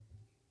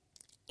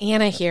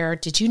Anna here.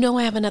 Did you know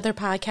I have another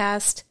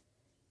podcast?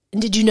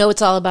 And did you know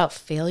it's all about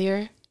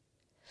failure?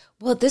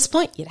 Well, at this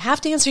point, you'd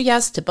have to answer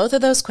yes to both of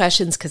those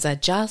questions because I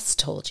just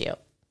told you.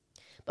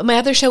 But my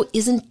other show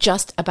isn't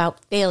just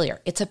about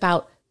failure. It's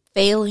about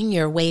failing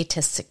your way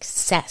to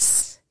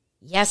success.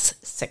 Yes,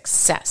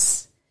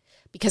 success.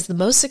 Because the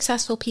most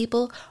successful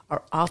people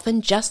are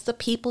often just the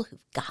people who've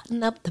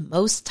gotten up the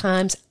most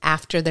times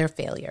after their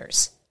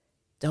failures.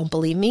 Don't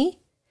believe me?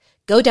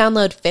 Go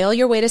download Fail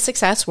Your Way to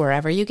Success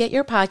wherever you get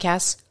your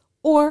podcasts,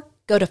 or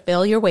go to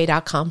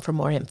failyourway.com for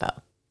more info.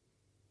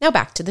 Now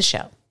back to the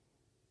show.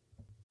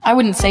 I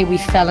wouldn't say we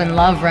fell in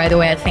love right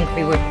away. I think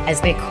we were,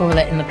 as they call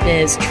it in the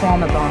biz,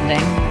 trauma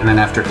bonding. And then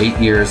after 8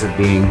 years of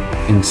being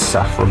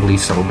insufferably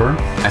sober,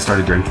 I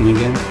started drinking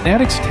again.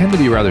 Addicts tend to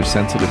be rather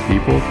sensitive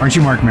people. Aren't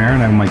you Mark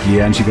Maron? I'm like,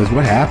 yeah. And she goes,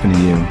 what happened to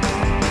you?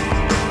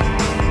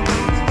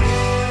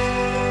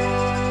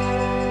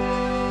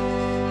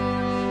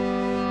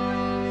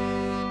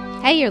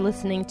 Hey, you're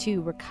listening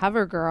to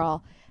Recover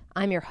Girl.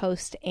 I'm your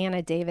host,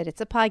 Anna David.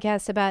 It's a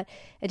podcast about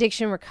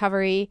addiction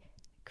recovery,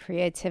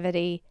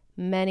 creativity,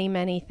 many,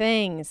 many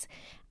things.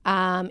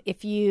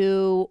 If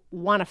you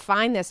want to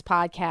find this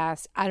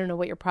podcast, I don't know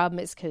what your problem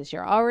is because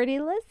you're already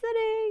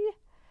listening.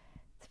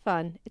 It's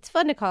fun. It's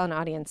fun to call an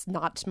audience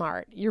not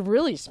smart. You're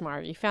really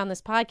smart. You found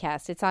this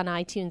podcast. It's on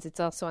iTunes. It's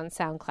also on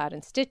SoundCloud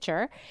and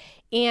Stitcher.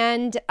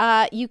 And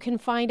you can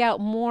find out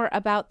more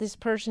about this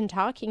person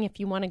talking if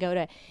you want to go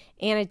to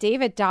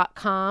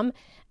annadavid.com.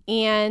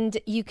 And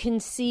you can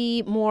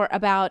see more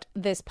about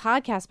this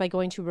podcast by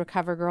going to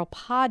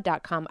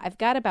recovergirlpod.com. I've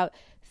got about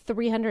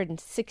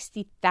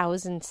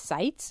 360,000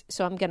 sites.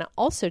 So I'm going to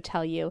also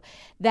tell you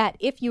that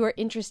if you are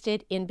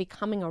interested in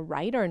becoming a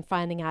writer and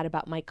finding out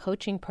about my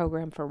coaching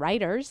program for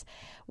writers,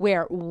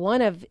 where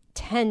 1 of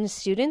 10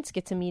 students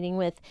gets a meeting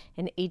with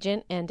an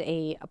agent and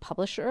a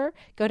publisher,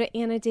 go to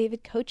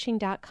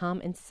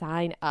annadavidcoaching.com and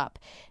sign up.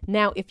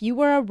 Now, if you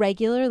were a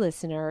regular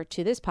listener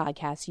to this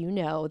podcast, you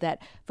know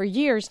that for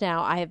years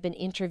now, I have been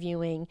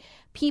interviewing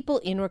people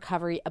in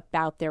recovery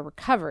about their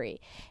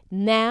recovery.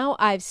 Now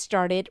I've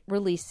started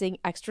releasing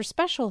extra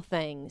special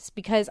things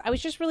because I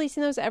was just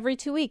releasing those every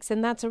 2 weeks,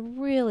 and that's a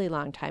really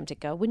long time to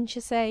go, wouldn't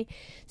you say?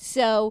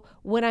 So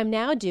what I'm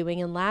now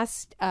doing, and I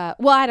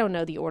don't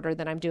know the order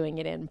that I'm doing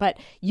it in, but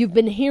you've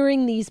been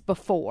hearing these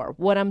before.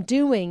 What I'm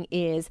doing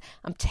is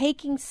I'm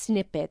taking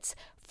snippets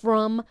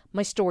from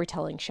my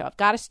storytelling show. I've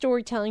got a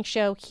storytelling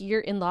show here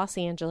in Los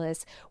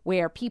Angeles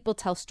where people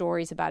tell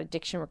stories about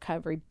addiction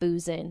recovery,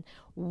 boozing,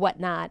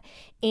 whatnot.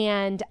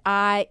 And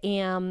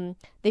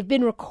they've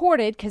been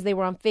recorded because they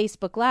were on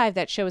Facebook Live.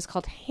 That show is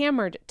called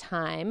Hammered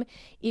Time.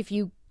 If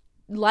you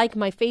like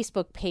my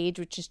Facebook page,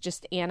 which is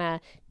just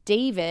Anna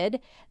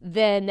David,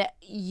 then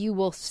you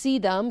will see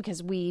them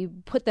because we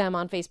put them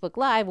on Facebook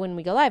Live when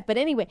we go live. But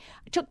anyway,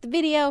 I took the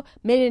video,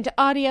 made it into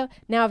audio.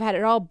 Now I've had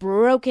it all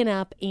broken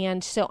up,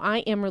 and so I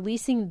am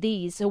releasing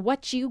these. So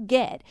what you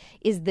get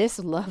is this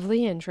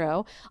lovely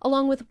intro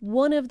along with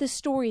one of the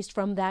stories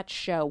from that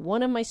show,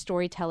 one of my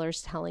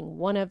storytellers telling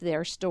one of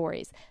their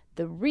stories.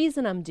 The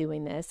reason I'm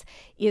doing this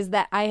is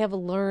that I have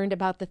learned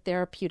about the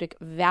therapeutic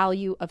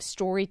value of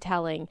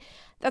storytelling.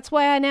 That's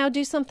why I now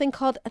do something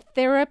called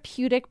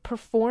therapeutic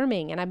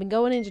performing. And I've been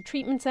going into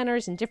treatment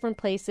centers in different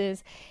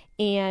places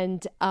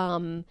and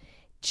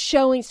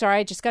showing,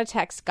 I just got a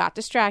text, got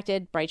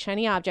distracted, bright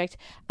shiny object,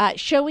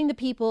 showing the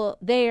people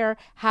there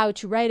how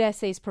to write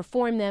essays,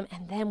 perform them,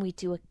 and then we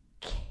do a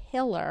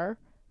killer.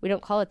 We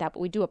don't call it that,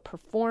 but we do a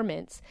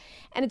performance.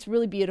 And it's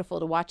really beautiful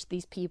to watch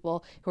these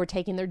people who are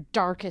taking their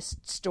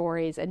darkest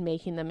stories and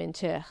making them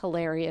into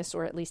hilarious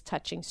or at least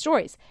touching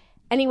stories.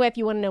 Anyway, if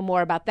you want to know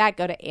more about that,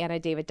 go to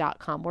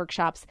annadavid.com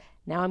workshops.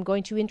 Now I'm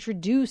going to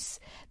introduce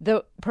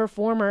the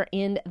performer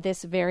in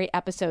this very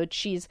episode.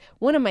 She's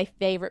one of my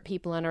favorite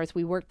people on earth.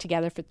 We worked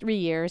together for 3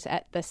 years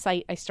at the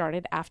site I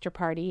started, After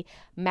Party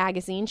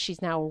Magazine.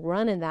 She's now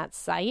running that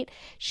site.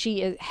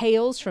 She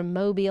hails from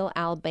Mobile,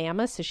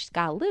 Alabama, so she's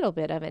got a little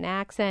bit of an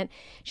accent.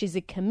 She's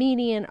a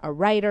comedian, a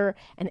writer,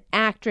 an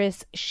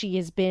actress. She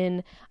has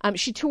been,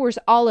 she tours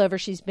all over.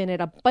 She's been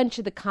at a bunch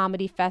of the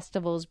comedy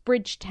festivals,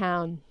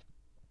 Bridgetown,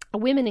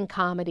 Women in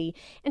Comedy,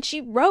 and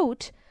she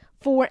wrote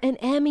for an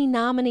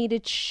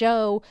Emmy-nominated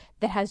show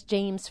that has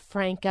James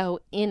Franco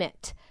in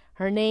it.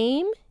 Her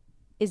name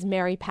is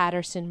Mary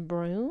Patterson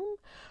Broom.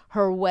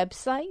 Her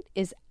website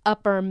is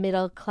Upper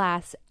Middle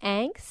Class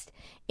Angst,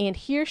 and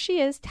here she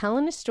is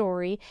telling a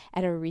story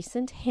at a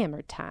recent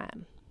Hammer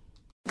Time.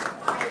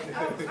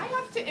 I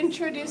have to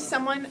introduce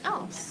someone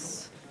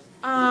else.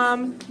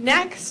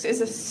 Next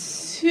is a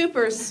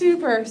super,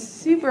 super,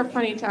 super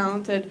funny,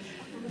 talented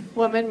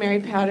woman, Mary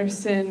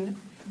Patterson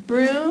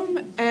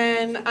Broom,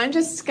 and I'm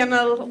just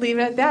gonna leave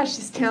it at that.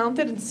 She's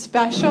talented and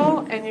special,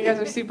 and you guys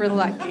are super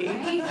lucky.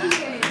 Thank you.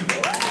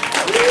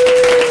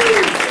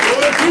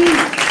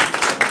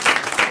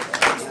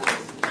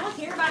 I don't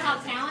hear about how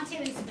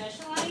talented and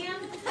special I am.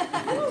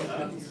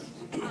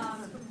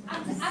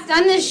 I've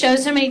done this show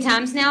so many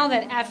times now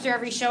that after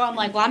every show I'm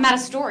like, well, I'm out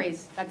of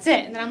stories. That's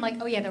it. And then I'm like,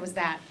 oh yeah, there was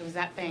that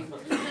thing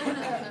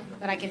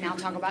that I can now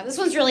talk about. This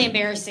one's really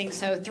embarrassing,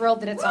 so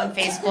thrilled that it's on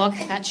Facebook.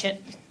 That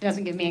shit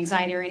doesn't give me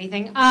anxiety or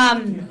anything.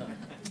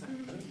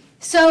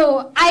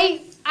 So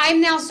I'm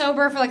now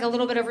sober for like a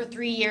little bit over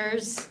 3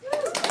 years.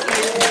 Thanks.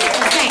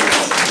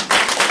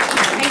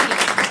 Thank you.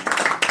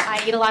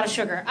 I eat a lot of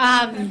sugar.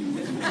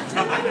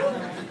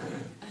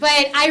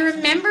 But I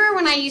remember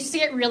when I used to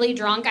get really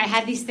drunk, I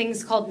had these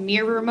things called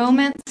mirror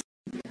moments.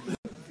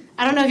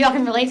 I don't know if y'all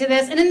can relate to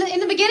this. And in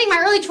the beginning, my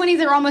early 20s,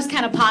 they were almost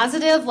kind of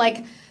positive.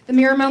 Like, the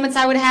mirror moments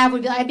I would have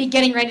would be, I'd be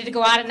getting ready to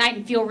go out at night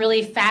and feel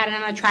really fat and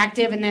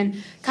unattractive, and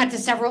then cut to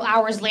several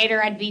hours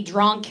later, I'd be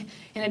drunk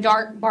in a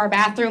dark bar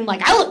bathroom,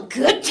 like, I look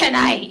good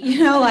tonight.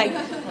 You know, like,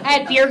 I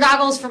had beer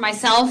goggles for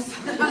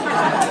myself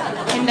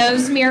in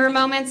those mirror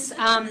moments.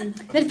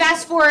 Then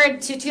fast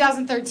forward to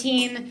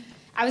 2013,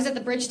 I was at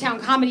the Bridgetown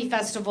Comedy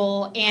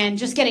Festival and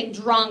just getting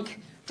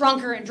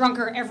drunker and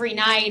drunker every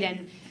night.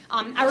 And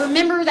I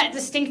remember that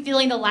distinct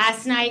feeling the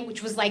last night,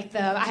 which was like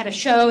I had a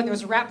show and there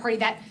was a rap party,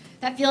 that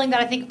feeling that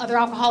I think other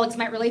alcoholics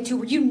might relate to,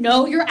 where you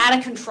know you're out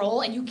of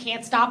control and you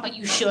can't stop, but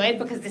you should,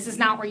 because this is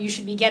not where you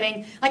should be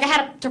getting. Like, I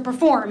had to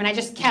perform and I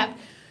just kept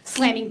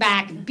slamming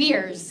back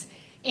beers.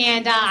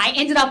 And I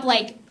ended up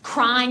like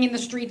crying in the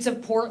streets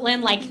of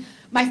Portland, like,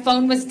 my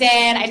phone was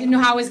dead. I didn't know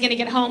how I was going to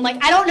get home.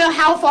 Like, I don't know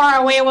how far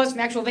away it was from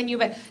the actual venue,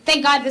 but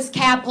thank God this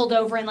cab pulled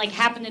over and, like,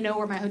 happened to know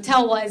where my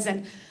hotel was.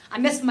 And I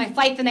missed my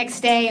flight the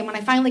next day. And when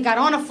I finally got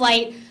on a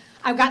flight,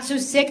 I got so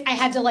sick I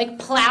had to, like,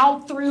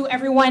 plow through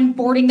everyone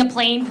boarding the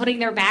plane, putting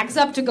their bags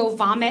up to go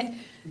vomit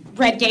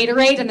red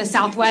Gatorade in the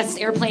Southwest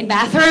airplane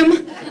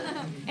bathroom.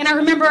 And I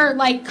remember,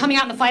 like, coming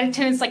out and the flight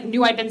attendants, like,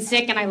 knew I'd been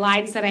sick, and I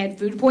lied and said I had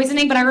food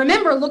poisoning. But I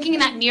remember looking in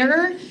that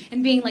mirror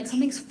and being like,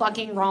 something's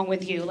fucking wrong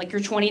with you. Like,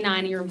 you're 29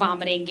 and you're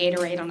vomiting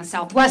Gatorade on a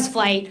Southwest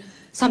flight.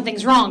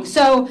 Something's wrong.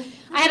 So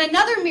I had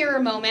another mirror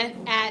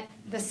moment at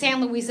the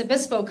San Luis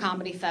Obispo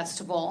Comedy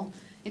Festival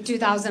in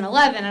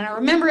 2011. And I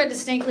remember it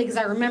distinctly because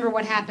I remember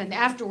what happened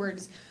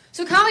afterwards.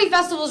 So comedy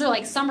festivals are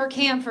like summer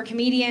camp for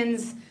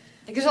comedians.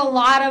 Like, there's a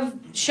lot of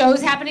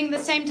shows happening at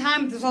the same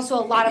time. There's also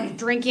a lot of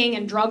drinking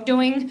and drug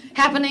doing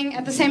happening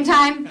at the same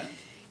time.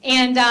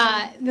 And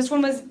this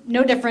one was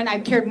no different. I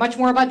cared much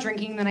more about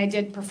drinking than I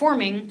did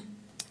performing.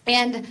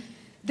 And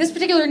this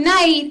particular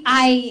night,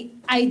 I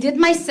did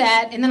my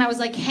set, and then I was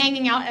like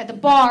hanging out at the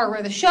bar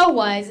where the show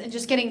was and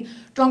just getting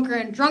drunker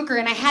and drunker.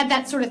 And I had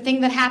that sort of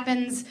thing that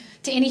happens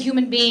to any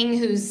human being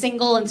who's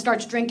single and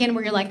starts drinking,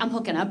 where you're like, I'm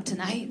hooking up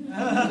tonight.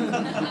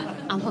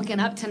 I'm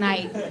hooking up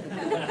tonight.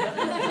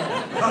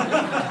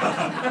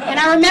 And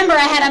I remember I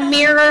had a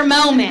mirror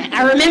moment.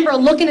 I remember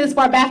looking at this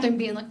bar bathroom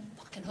being like,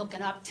 fucking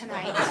hooking up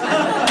tonight.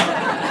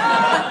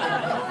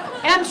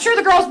 And I'm sure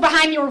the girls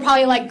behind me were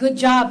probably like, good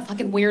job,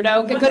 fucking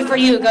weirdo. Good for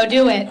you, go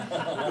do it.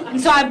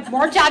 And so I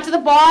march out to the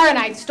bar and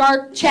I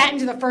start chatting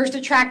to the first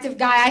attractive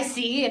guy I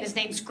see, and his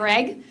name's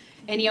Greg.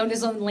 And he owned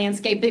his own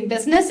landscaping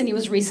business, and he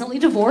was recently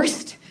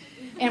divorced.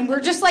 And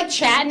we're just like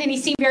chatting, and he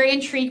seemed very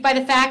intrigued by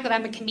the fact that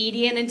I'm a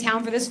comedian in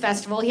town for this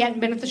festival. He hadn't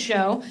been at the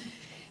show.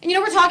 And, you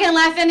know, we're talking and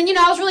laughing, and, you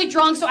know, I was really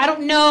drunk, so I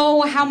don't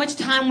know how much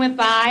time went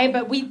by,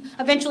 but we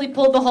eventually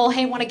pulled the whole,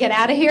 hey, want to get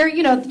out of here?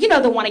 You know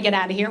the want to get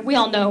out of here. We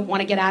all know want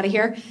to get out of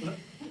here.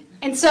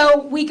 And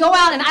so we go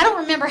out, and I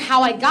don't remember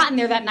how I'd gotten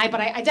there that night,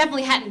 but I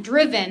definitely hadn't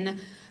driven.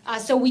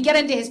 So we get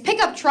into his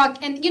pickup truck,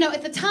 and, you know,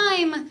 at the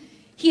time,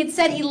 he had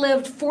said he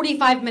lived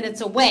 45 minutes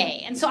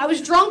away. And so I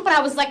was drunk, but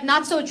I was, like,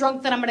 not so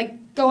drunk that I'm going to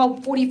go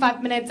out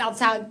 45 minutes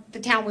outside the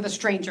town with a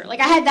stranger.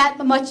 Like, I had that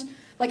much,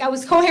 like, I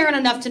was coherent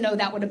enough to know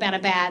that would have been a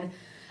bad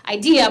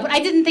idea, but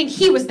I didn't think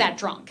he was that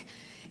drunk.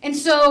 And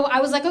so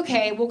I was like,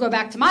 okay, we'll go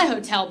back to my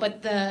hotel.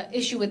 But the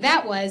issue with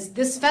that was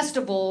this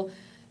festival,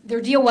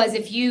 their deal was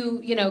if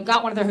you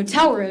got one of their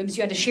hotel rooms,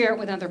 you had to share it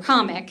with another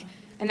comic,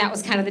 and that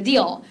was kind of the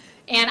deal.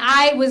 And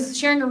I was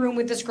sharing a room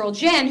with this girl,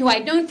 Jen, who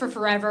I'd known for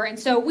forever. And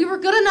so we were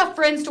good enough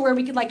friends to where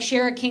we could, like,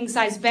 share a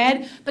king-size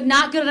bed, but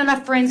not good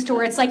enough friends to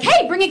where it's like,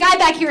 hey, bring a guy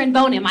back here and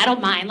bone him. I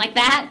don't mind. Like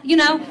that, you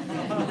know?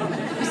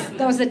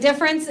 That was the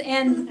difference.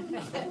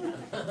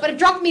 But if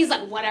drunk me's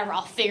like, whatever,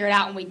 I'll figure it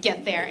out when we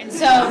get there. And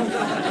so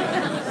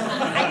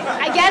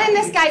I get in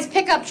this guy's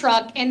pickup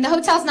truck, and the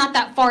hotel's not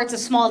that far. It's a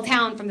small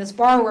town from this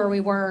bar where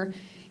we were.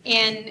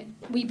 And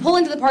we pull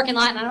into the parking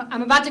lot, and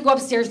I'm about to go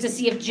upstairs to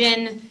see if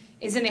Jen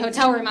is in the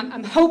hotel room.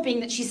 I'm hoping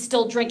that she's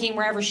still drinking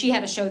wherever she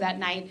had a show that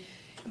night.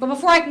 But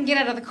before I can get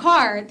out of the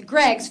car,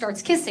 Greg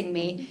starts kissing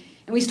me,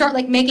 and we start,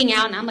 like, making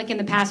out, and I'm, like, in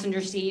the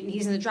passenger seat, and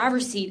he's in the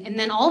driver's seat. And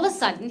then all of a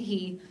sudden,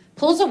 he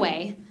pulls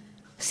away,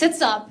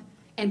 sits up,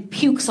 and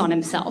pukes on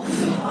himself.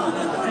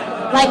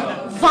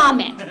 Like,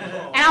 vomit.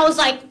 And I was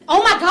like,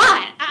 oh my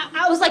God.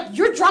 I was like,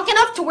 you're drunk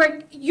enough to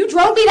where you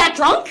drove me that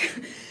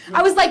drunk?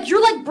 I was like,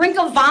 you're like brink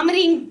of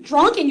vomiting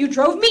drunk and you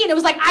drove me? And it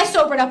was like, I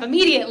sobered up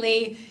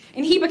immediately,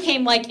 and he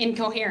became like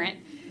incoherent.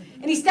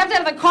 And he stepped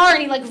out of the car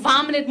and he like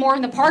vomited more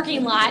in the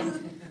parking lot.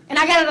 And And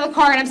I got out of the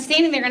car and I'm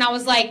standing there and I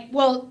was like,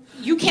 well,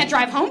 you can't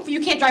drive home.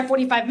 You can't drive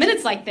 45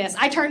 minutes like this.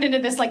 I turned into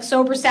this like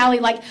sober Sally,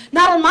 like,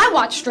 not on my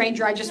watch,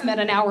 stranger I just met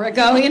an hour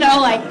ago, you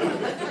know, like,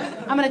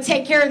 I'm gonna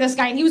take care of this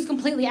guy. And he was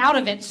completely out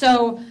of it.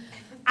 So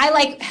I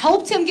like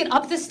helped him get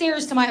up the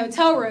stairs to my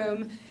hotel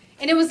room.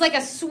 And it was like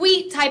a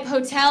suite type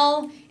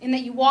hotel in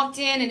that you walked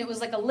in and it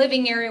was like a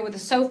living area with a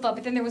sofa,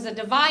 but then there was a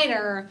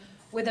divider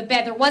with a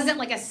bed. There wasn't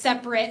like a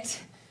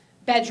separate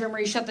bedroom where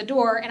you shut the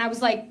door. And I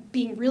was like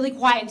being really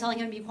quiet and telling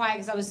him to be quiet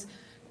because I was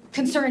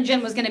concerned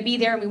Jen was gonna be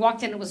there. And we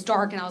walked in, it was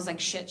dark, and I was like,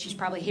 shit, she's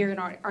probably here and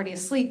already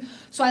asleep.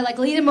 So I like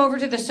lead him over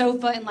to the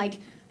sofa and like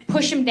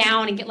push him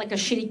down and get like a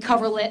shitty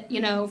coverlet, you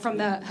know, from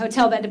the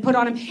hotel bed to put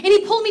on him. And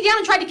he pulled me down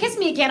and tried to kiss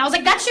me again. I was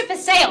like, that ship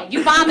has sailed.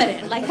 You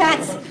vomited. Like,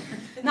 that's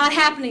not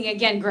happening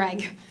again,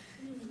 Greg.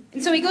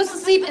 And so he goes to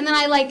sleep, and then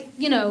I like,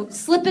 you know,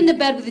 slip into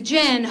bed with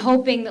Jen,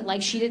 hoping that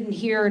like she didn't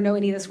hear or know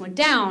any of this went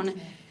down.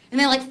 And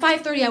then like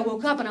 5:30, I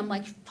woke up and I'm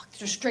like, fuck,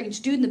 there's a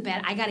strange dude in the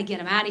bed. I gotta get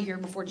him out of here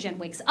before Jen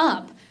wakes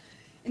up.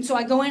 And so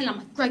I go in and I'm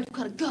like, Greg, you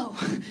gotta go.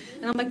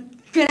 And I'm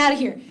like, get out of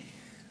here.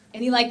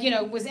 And he like, you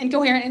know, was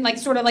incoherent and like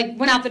sort of like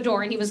went out the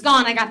door and he was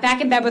gone. I got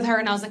back in bed with her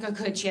and I was like, oh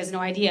good, she has no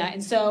idea.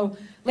 And so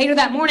later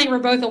that morning we're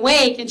both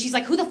awake and she's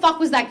like, who the fuck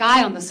was that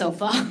guy on the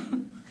sofa?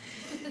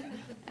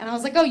 And I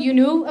was like, oh, you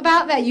knew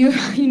about that? You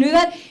knew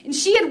that? And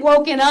she had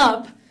woken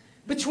up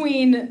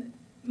between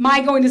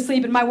my going to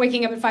sleep and my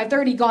waking up at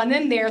 5:30, gone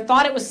in there,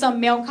 thought it was some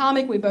male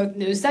comic we both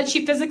knew, said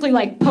she physically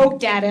like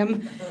poked at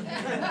him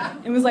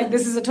and was like,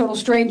 this is a total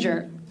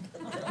stranger.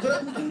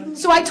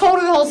 So I told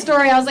her the whole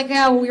story. I was like,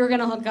 yeah, well, we were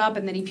gonna hook up,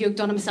 and then he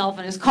puked on himself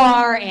in his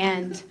car,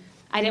 and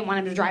I didn't want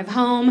him to drive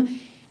home.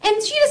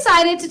 And she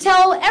decided to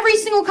tell every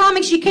single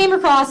comic she came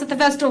across at the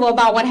festival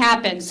about what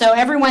happened. So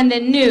everyone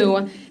then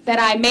knew that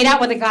I made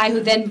out with a guy who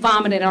then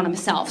vomited on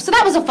himself. So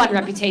that was a fun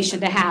reputation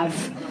to have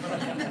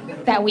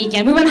that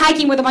weekend. We went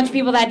hiking with a bunch of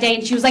people that day,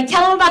 and she was like,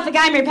 tell them about the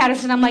guy, Mary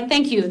Patterson. I'm like,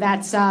 thank you.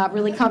 That's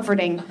really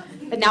comforting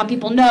that now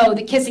people know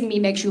that kissing me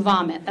makes you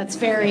vomit. That's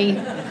very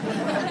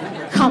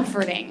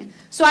comforting.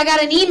 So I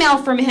got an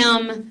email from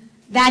him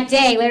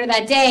later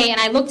that day, and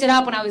I looked it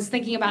up when I was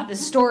thinking about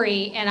this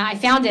story, and I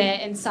found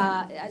it, and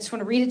I just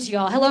want to read it to you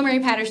all. Hello, Mary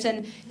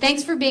Patterson.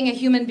 Thanks for being a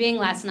human being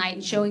last night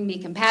and showing me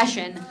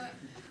compassion.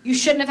 You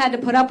shouldn't have had to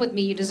put up with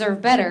me. You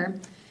deserve better.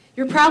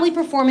 You're probably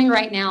performing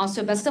right now,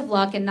 so best of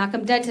luck, and knock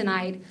 'em dead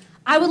tonight.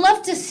 I would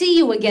love to see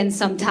you again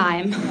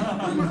sometime.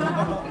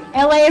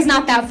 LA is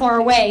not that far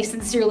away.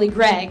 Sincerely,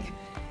 Greg.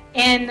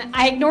 And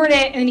I ignored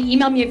it, and he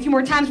emailed me a few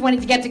more times wanting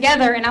to get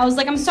together, and I was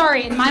like, I'm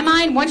sorry. In my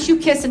mind, once you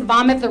kiss and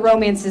vomit, the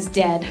romance is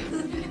dead.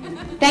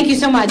 Thank you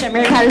so much. I'm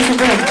Mary Patterson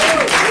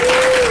Greg.